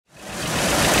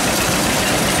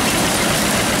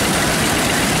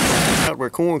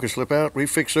corn can slip out, we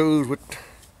fix those with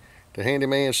the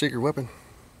handyman's secret weapon,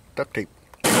 duct tape.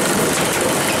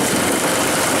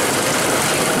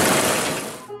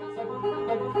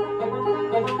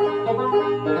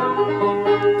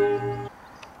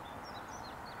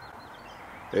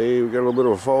 Hey, we got a little bit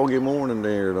of a foggy morning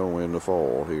there, don't we, in the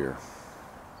fall here.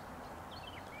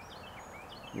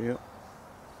 Yep.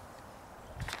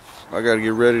 I gotta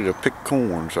get ready to pick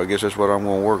corn, so I guess that's what I'm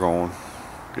gonna work on.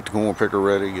 Get the corn picker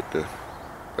ready, get the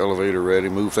elevator ready,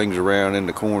 move things around in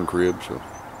the corn crib, so.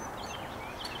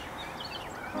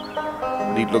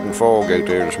 Neat looking fog out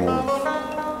there this morning.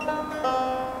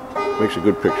 Makes a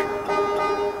good picture.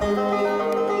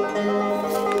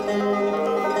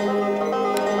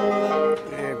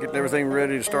 Yeah, getting everything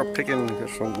ready to start picking.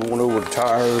 Guess I'm going over the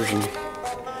tires and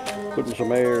putting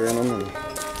some air in them. And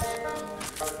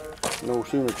no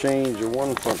sooner change the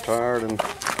one front tire than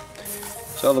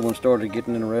this other one started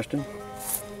getting interesting.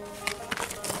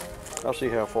 I'll see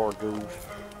how far it goes.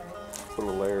 Put a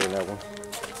little air in that one.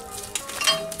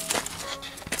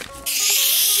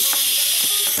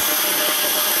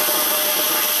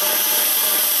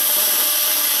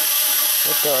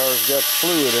 That tire's got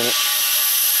fluid in it.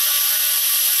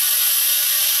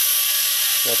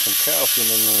 Got some calcium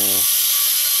in there.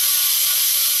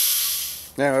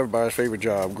 Now everybody's favorite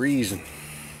job, greasing.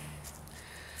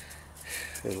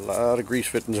 There's a lot of grease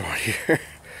fittings on here.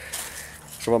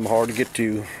 Some of them hard to get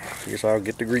to. I guess I'll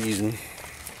get the greasing.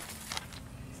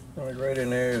 Right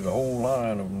in there is a whole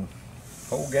line of them,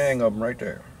 whole gang of them right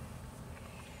there.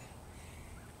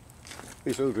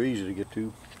 These those are easy to get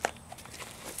to.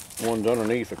 The ones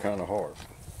underneath are kind of hard.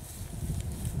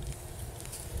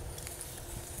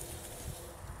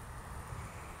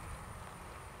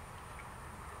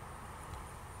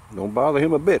 Don't bother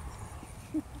him a bit.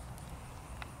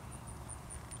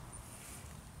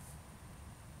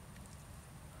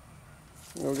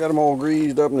 We got them all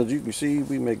greased up, and as you can see,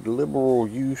 we make liberal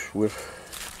use of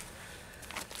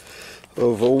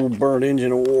old burnt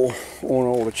engine oil on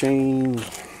all the chains.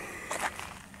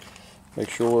 Make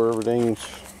sure everything's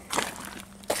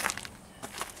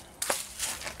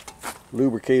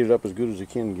lubricated up as good as it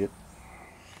can get.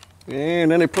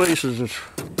 And any places that's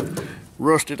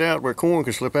rusted out where corn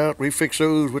can slip out, we fix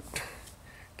those with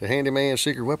the handyman's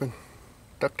secret weapon,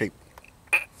 duct tape.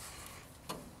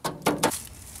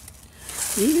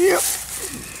 Yep.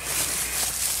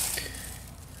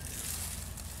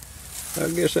 I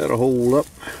guess that'll hold up.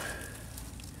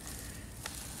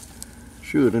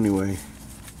 Should anyway.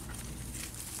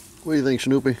 What do you think,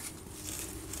 Snoopy?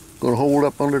 Gonna hold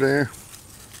up under there?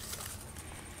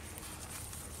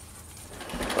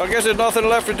 I guess there's nothing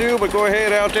left to do but go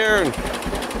ahead out there and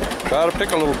try to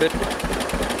pick a little bit.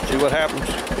 See what happens.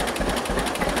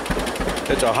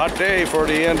 It's a hot day for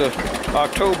the end of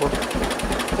October.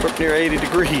 Up near 80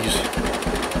 degrees.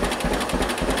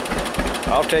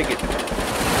 I'll take it.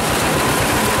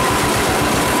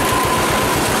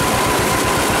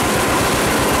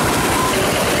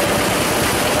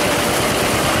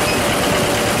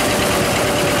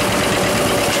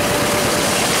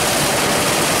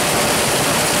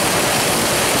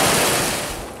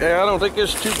 Yeah, I don't think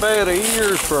it's too bad a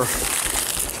year for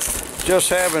just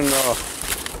having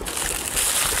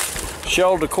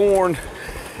shelled the corn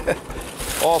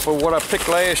off of what I picked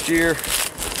last year.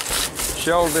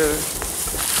 Shelled it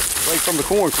right from the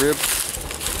corn crib,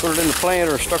 put it in the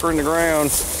planter, stuck her in the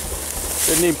ground.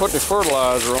 Didn't even put any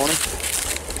fertilizer on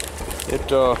it.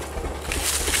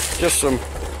 Just some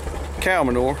cow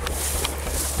manure.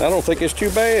 I don't think it's too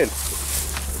bad.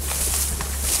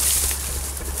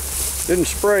 Didn't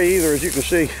spray either, as you can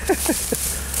see.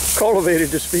 Cultivated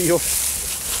this field.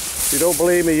 If you don't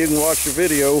believe me, you can watch the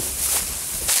video.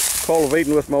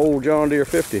 Cultivating with my old John Deere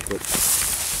 50, but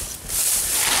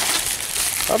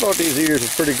I thought these ears were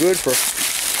pretty good for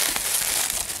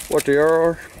what they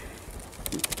are.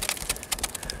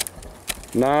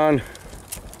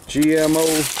 Non-GMO.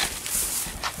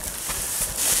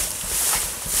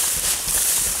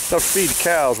 Stuff to feed the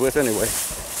cows with anyway.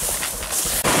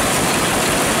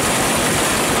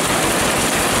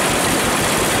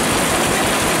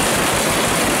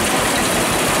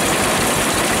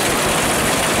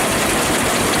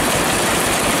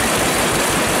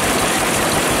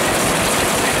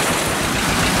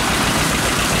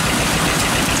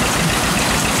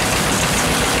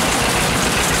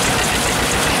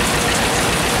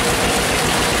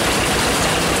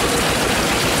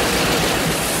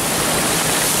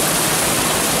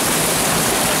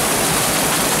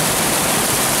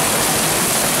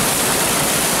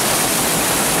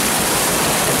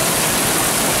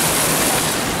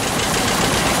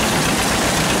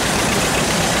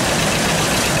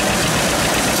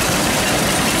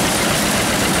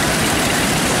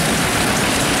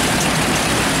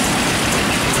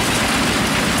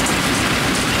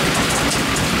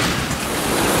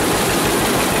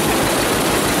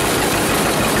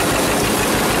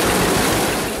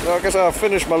 I guess I'll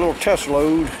finish my little test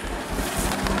load.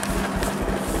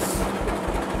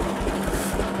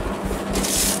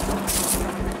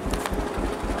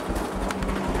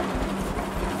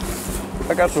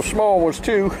 I got some small ones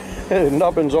too,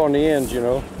 nubbins on the ends, you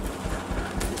know.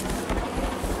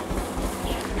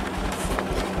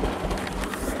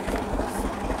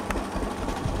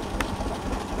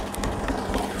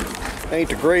 Ain't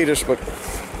the greatest, but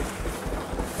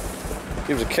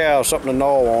gives a cow something to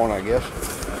gnaw on, I guess.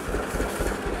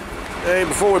 Hey,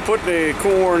 before we put the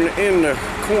corn in the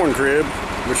corn crib,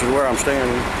 which is where I'm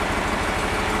standing,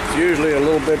 it's usually a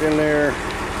little bit in there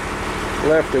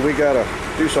left that we gotta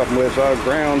do something with. So I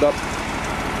ground up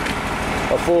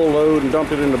a full load and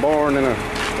dumped it in the barn, and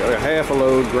got a half a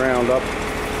load ground up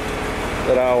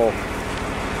that I'll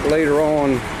later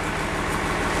on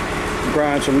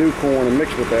grind some new corn and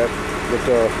mix with that. But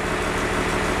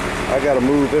I got to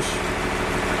move this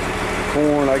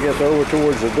corn, I guess, over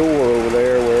towards the door over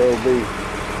there where it'll be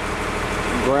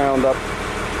ground up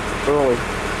early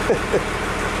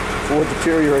before it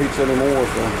deteriorates anymore.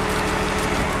 So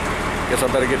guess I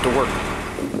better get to work.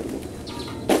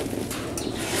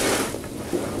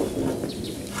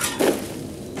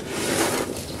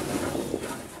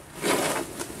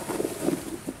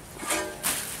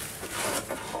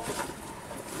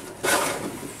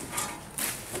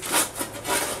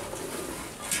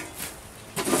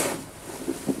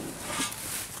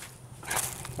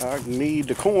 I need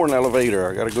the corn elevator.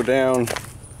 I got to go down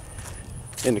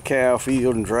in the cow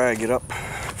field and drag it up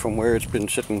from where it's been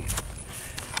sitting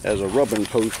as a rubbing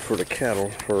post for the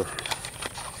cattle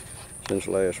since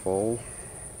last fall.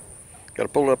 Got to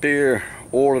pull it up here,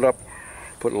 oil it up,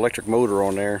 put an electric motor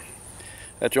on there.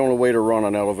 That's the only way to run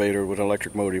an elevator with an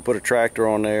electric motor. You put a tractor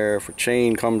on there, if a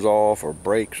chain comes off or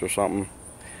breaks or something,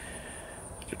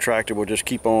 the tractor will just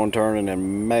keep on turning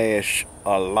and mash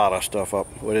a lot of stuff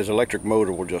up. With his electric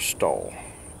motor will just stall.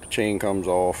 The chain comes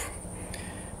off,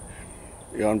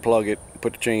 you unplug it,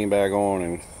 put the chain back on,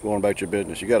 and go on about your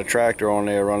business. You got a tractor on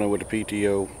there running with the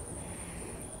PTO.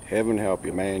 Heaven help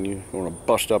you, man. You're going to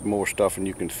bust up more stuff than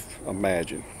you can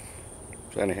imagine.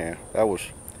 So anyhow, that was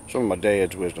some of my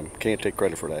dad's wisdom. Can't take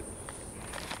credit for that.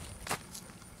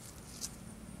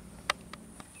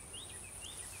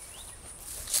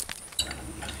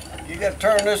 You got to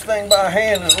turn this thing by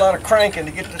hand. There's a lot of cranking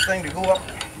to get this thing to go up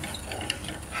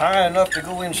high enough to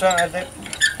go inside that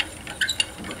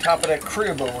top of that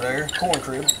crib over there, corn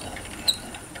crib.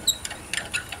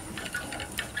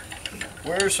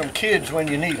 Where's some kids when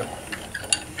you need them?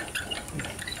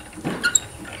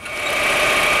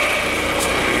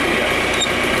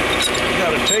 You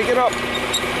got to take it up.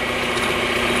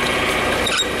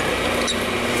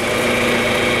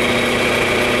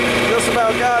 Just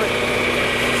about got it.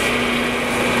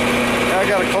 I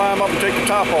gotta climb up and take the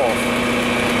top off.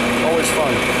 Always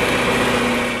fun.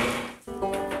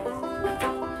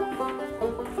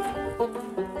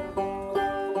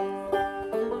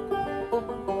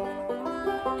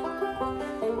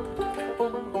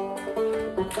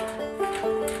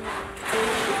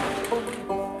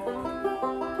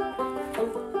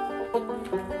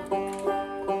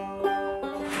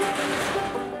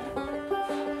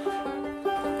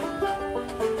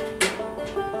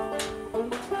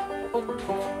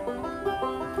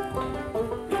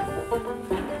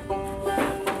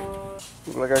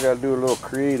 Looks like I got to do a little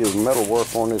creative metal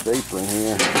work on this apron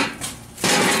here.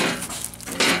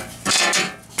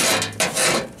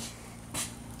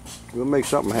 We'll make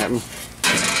something happen.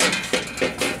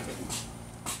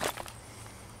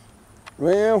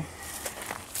 Well,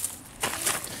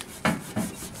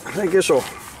 I think this will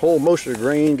hold most of the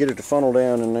grain, get it to funnel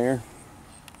down in there.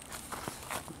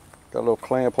 Got a little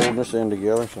clamp holding this end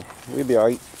together, so we'll be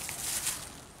alright.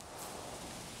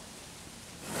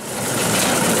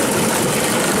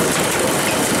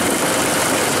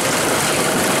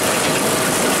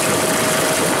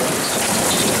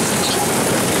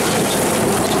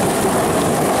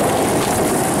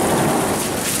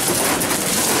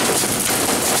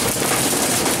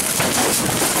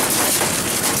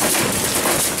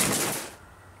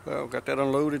 Well, got that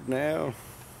unloaded now.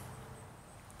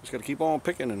 Just got to keep on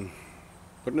picking and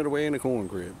putting it away in the corn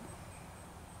crib.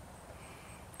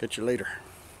 Catch you later.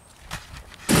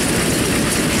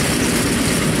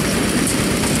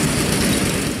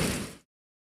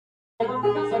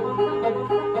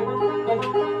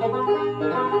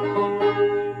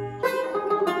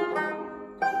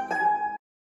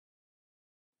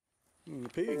 And the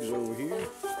pigs over here.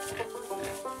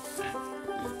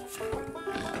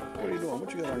 What are you doing?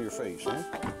 What you got on your face, huh?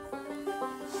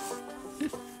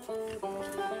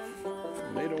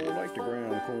 They don't like the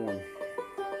ground corn.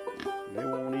 They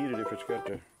won't eat it if it's got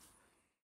the